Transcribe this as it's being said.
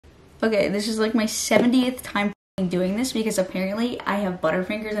Okay, this is like my 70th time doing this because apparently I have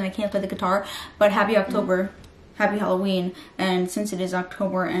butterfingers and I can't play the guitar. But happy October, happy Halloween. And since it is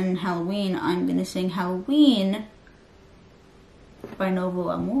October and Halloween, I'm gonna sing Halloween by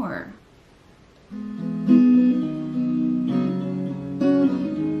Novo, Amor.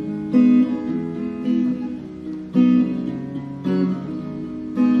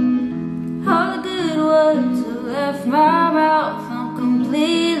 All the good words have left my mouth. I'm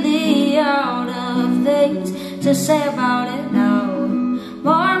completely out of things to say about it now.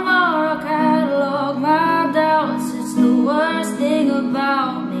 More and more I catalog my doubts. It's the worst thing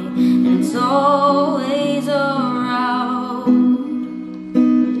about me, and it's always around.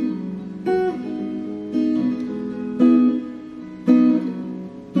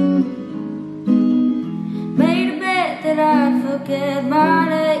 Made a bet that I'd forget my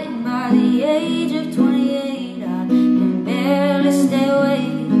name by the age of 28. I can barely stay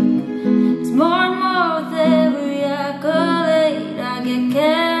awake. It's more and more with every accolade. I get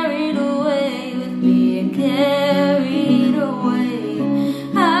carried away with being carried away.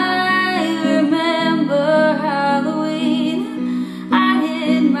 I remember Halloween. I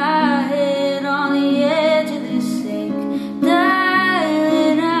hit my head on the edge of this sink,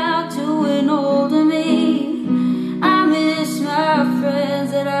 dialing out to an older me. I miss my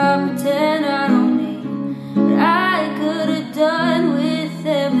friends that I pretend I don't need, but I could have done with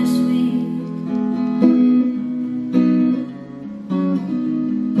them this week.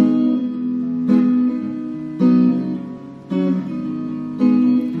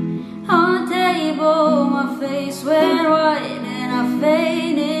 On the table, my face went white and I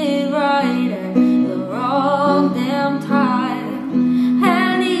fainted right at the wrong damn time.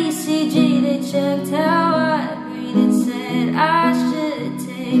 Had an ECG, they checked how I breathe and said I should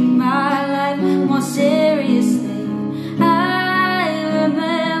take my life more seriously. I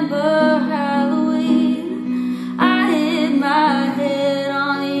remember Halloween. I hit my head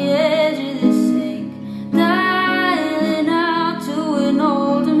on the edge of the sink, dialing out to an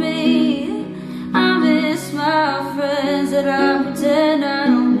older me. I miss my friends that I pretend I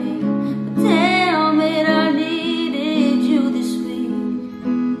don't need, but damn it, I needed you this week.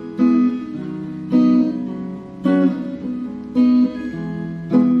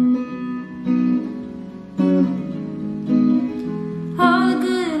 All the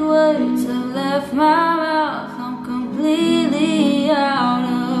good words have left my mouth. I'm completely out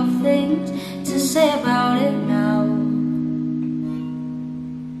of things to say about it now.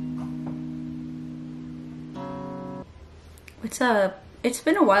 What's up? It's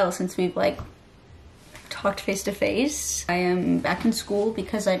been a while since we've talked face to face. I am back in school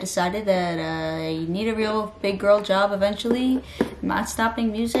because I decided that I need a real big girl job eventually. I'm not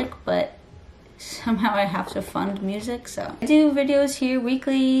stopping music, but somehow I have to fund music, so I do videos here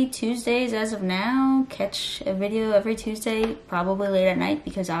weekly, Tuesdays as of now. Catch a video every Tuesday, probably late at night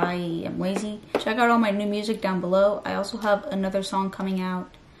because I am lazy. Check out all my new music down below. I also have another song coming out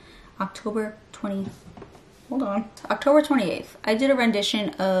October 28th. I did a rendition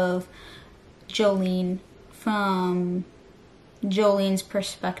of Jolene from Jolene's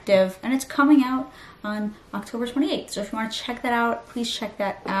perspective, and it's coming out on October 28th. So if you want to check that out, please check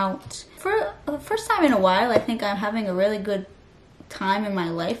that out. For the first time in a while, I think I'm having a really good time in my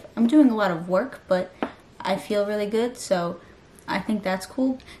life. I'm doing a lot of work, but I feel really good, so I think that's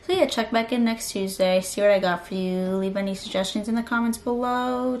cool. So yeah, check back in next Tuesday, see what I got for you. Leave any suggestions in the comments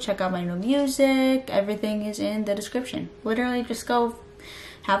below. Check out my new music. Everything is in the description. Literally just go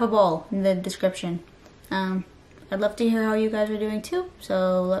have a ball in the description. I'd love to hear how you guys are doing too,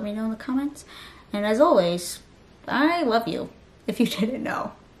 so let me know in the comments. And as always, I love you, if you didn't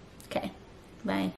know. Okay, bye.